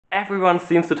Everyone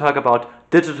seems to talk about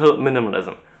digital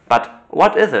minimalism, but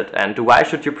what is it and why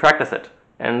should you practice it?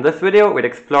 In this video, we'll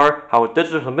explore how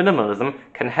digital minimalism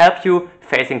can help you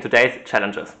facing today's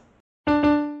challenges.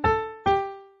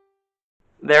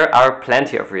 There are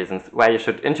plenty of reasons why you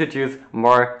should introduce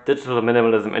more digital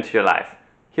minimalism into your life.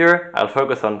 Here, I'll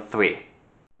focus on 3.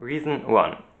 Reason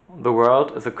 1. The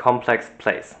world is a complex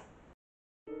place.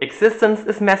 Existence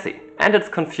is messy and it's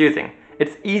confusing.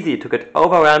 It's easy to get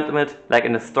overwhelmed in it like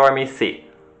in a stormy sea.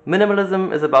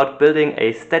 Minimalism is about building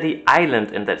a steady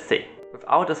island in that sea.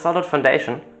 Without a solid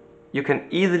foundation, you can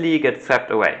easily get swept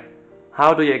away.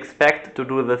 How do you expect to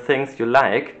do the things you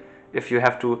like if you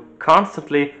have to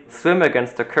constantly swim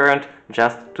against the current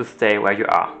just to stay where you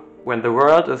are? When the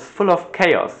world is full of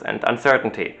chaos and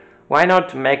uncertainty, why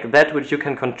not make that which you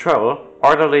can control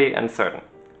orderly and certain?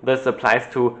 This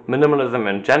applies to minimalism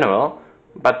in general,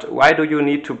 but why do you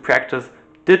need to practice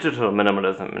digital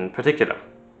minimalism in particular?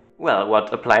 Well,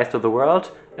 what applies to the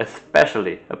world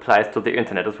especially applies to the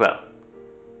internet as well.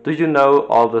 Do you know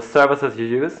all the services you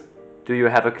use? Do you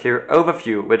have a clear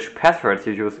overview which passwords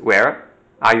you use where?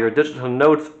 Are your digital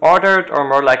notes ordered or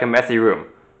more like a messy room?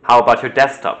 How about your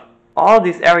desktop? All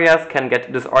these areas can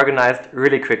get disorganized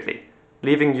really quickly,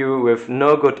 leaving you with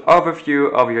no good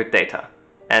overview of your data,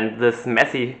 and this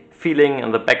messy feeling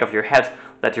in the back of your head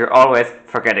that you're always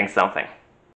forgetting something.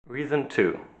 Reason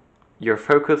 2. Your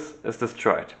focus is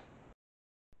destroyed.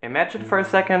 Imagine for a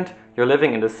second you're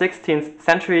living in the 16th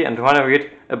century and want to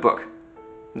read a book.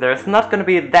 There's not going to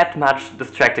be that much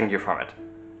distracting you from it.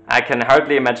 I can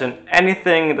hardly imagine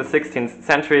anything in the 16th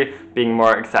century being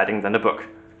more exciting than a book.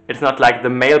 It's not like the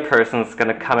mail person's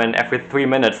gonna come in every 3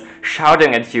 minutes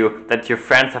shouting at you that your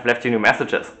friends have left you new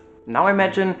messages. Now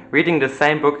imagine reading the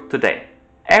same book today.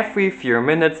 Every few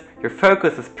minutes your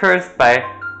focus is pierced by...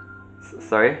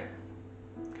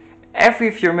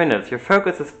 Every few minutes your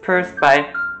focus is pierced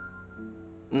by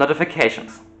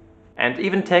notifications. And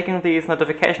even taking these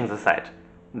notifications aside,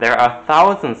 there are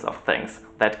thousands of things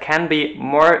that can be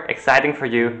more exciting for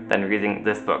you than reading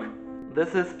this book.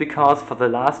 This is because for the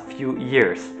last few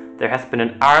years there has been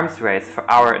an arms race for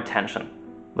our attention.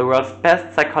 The world's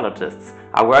best psychologists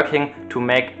are working to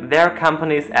make their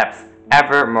companies' apps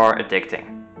ever more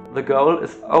addicting. The goal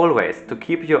is always to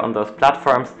keep you on those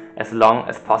platforms as long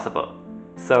as possible.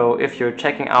 So if you're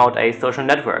checking out a social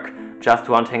network just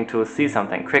wanting to see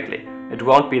something quickly, it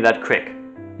won't be that quick.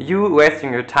 You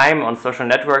wasting your time on social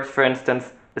networks, for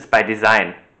instance, is by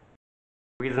design.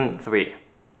 Reason 3.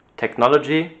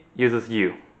 Technology uses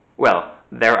you. Well,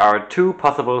 there are 2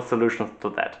 possible solutions to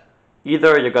that.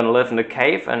 Either you're gonna live in a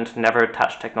cave and never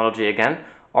touch technology again,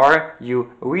 or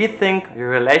you rethink your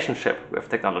relationship with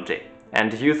technology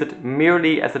and use it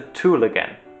merely as a tool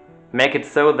again. Make it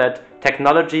so that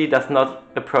technology does not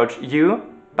approach you,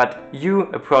 but you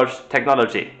approach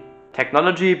technology.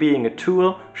 Technology being a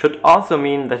tool should also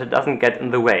mean that it doesn't get in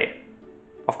the way.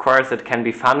 Of course, it can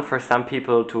be fun for some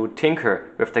people to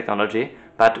tinker with technology,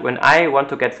 but when I want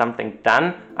to get something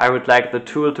done, I would like the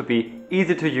tool to be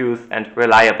easy to use and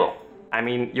reliable. I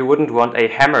mean, you wouldn't want a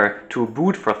hammer to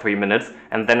boot for 3 minutes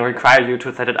and then require you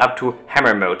to set it up to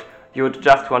hammer mode. You would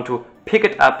just want to pick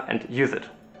it up and use it.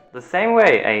 The same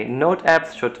way a note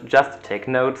app should just take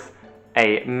notes,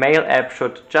 a mail app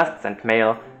should just send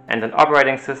mail, and an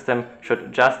operating system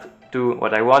should just do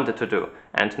what I want it to do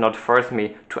and not force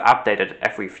me to update it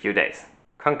every few days.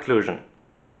 Conclusion.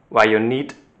 Why you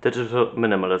need digital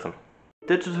minimalism.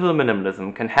 Digital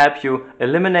minimalism can help you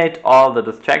eliminate all the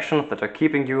distractions that are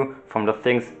keeping you from the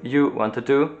things you want to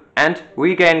do and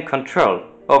regain control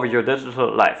over your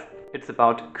digital life. It's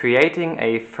about creating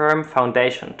a firm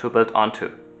foundation to build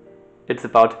onto. It's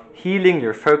about healing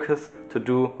your focus to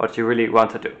do what you really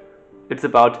want to do. It's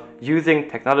about using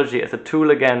technology as a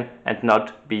tool again and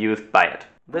not be used by it.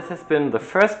 This has been the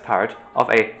first part of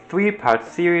a 3-part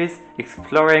series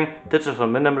exploring digital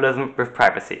minimalism with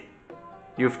privacy.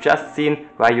 You've just seen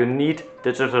why you need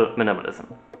digital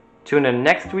minimalism. Tune in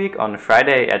next week on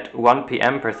Friday at 1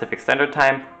 p.m. Pacific Standard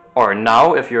Time, or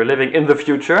now if you're living in the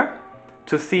future,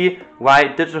 to see why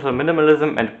digital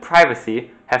minimalism and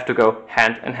privacy have to go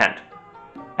hand in hand.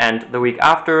 And the week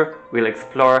after, we'll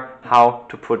explore how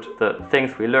to put the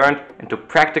things we learned into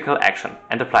practical action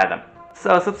and apply them.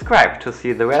 So subscribe to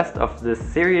see the rest of this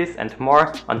series and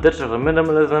more on digital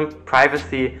minimalism,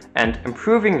 privacy, and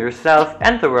improving yourself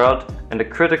and the world in a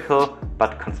critical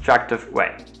but constructive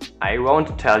way. I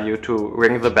won't tell you to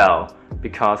ring the bell,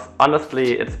 because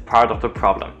honestly it's part of the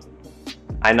problem.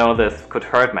 I know this could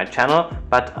hurt my channel,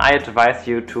 but I advise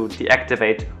you to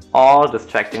deactivate all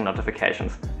distracting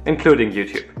notifications, including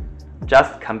YouTube.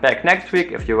 Just come back next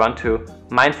week if you want to,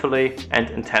 mindfully and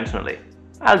intentionally.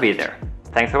 I'll be there.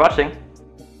 Thanks for watching.